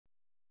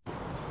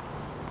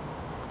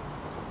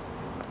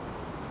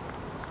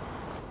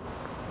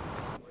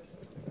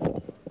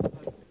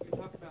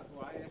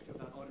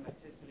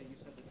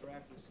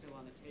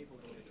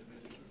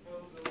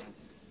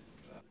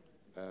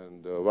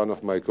And one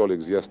of my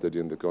colleagues yesterday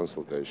in the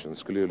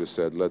consultations clearly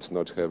said, let's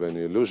not have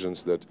any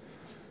illusions that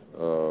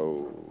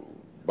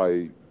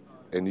by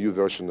a new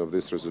version of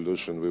this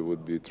resolution we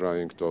would be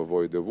trying to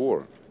avoid a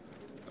war.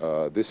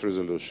 This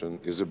resolution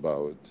is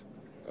about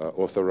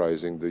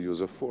authorizing the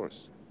use of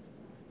force.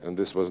 And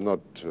this was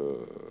not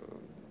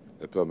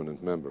a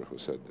permanent member who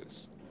said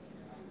this.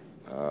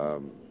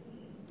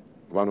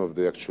 One of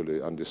the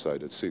actually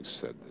undecided 6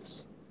 said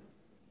this.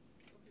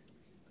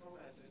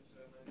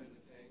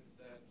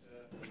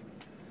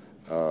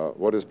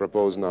 What is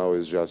proposed now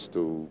is just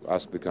to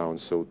ask the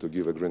Council to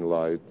give a green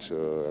light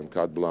and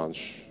carte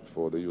blanche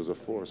for the use of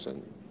force.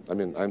 And I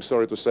mean, I'm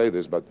sorry to say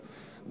this, but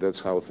that's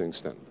how things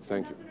stand.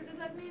 Thank you. Does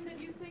that mean that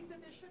you think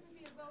that there shouldn't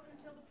be a vote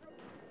until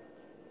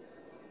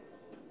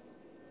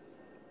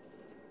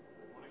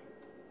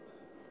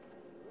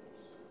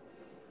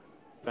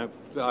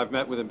the... I've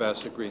met with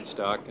Ambassador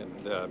Greenstock,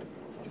 and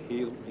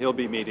he'll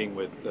be meeting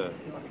with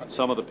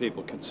some of the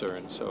people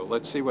concerned. So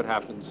let's see what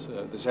happens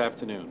this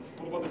afternoon.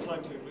 What about the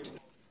timetable?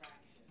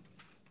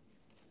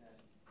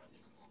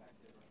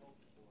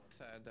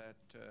 Said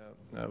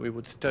that we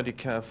would study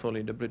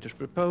carefully the British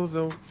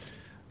proposal,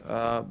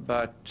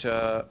 but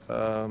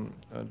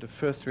the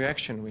first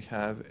reaction we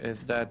have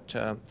is that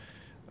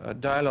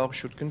dialogue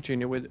should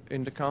continue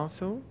within the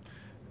Council.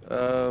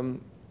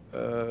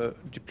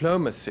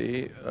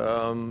 Diplomacy,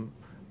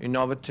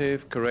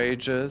 innovative,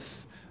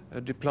 courageous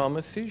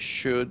diplomacy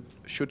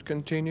should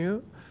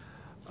continue,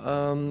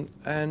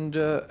 and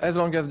as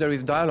long as there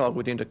is dialogue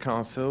within the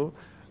Council,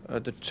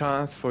 the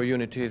chance for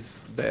unity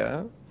is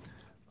there.